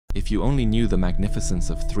If you only knew the magnificence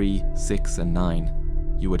of 3, 6, and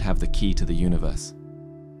 9, you would have the key to the universe.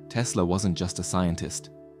 Tesla wasn't just a scientist.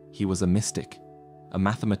 He was a mystic, a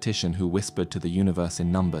mathematician who whispered to the universe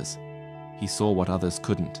in numbers. He saw what others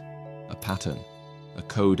couldn't, a pattern, a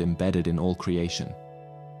code embedded in all creation.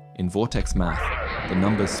 In vortex math, the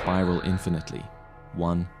numbers spiral infinitely.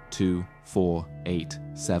 1, 2, 4, 8,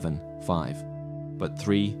 7, 5. But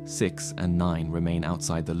 3, 6, and 9 remain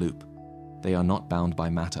outside the loop. They are not bound by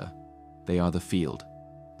matter. They are the field,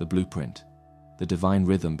 the blueprint, the divine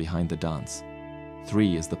rhythm behind the dance.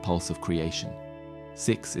 3 is the pulse of creation.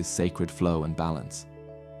 6 is sacred flow and balance.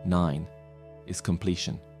 9 is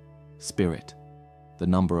completion, spirit, the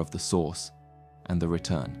number of the source and the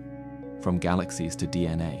return. From galaxies to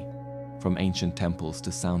DNA, from ancient temples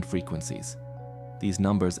to sound frequencies, these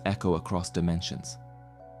numbers echo across dimensions.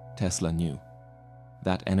 Tesla knew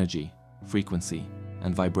that energy, frequency,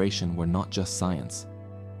 and vibration were not just science.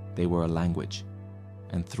 They were a language.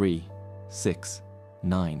 And 3, 6,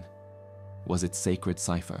 9 was its sacred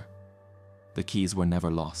cipher. The keys were never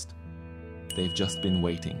lost. They've just been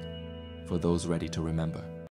waiting for those ready to remember.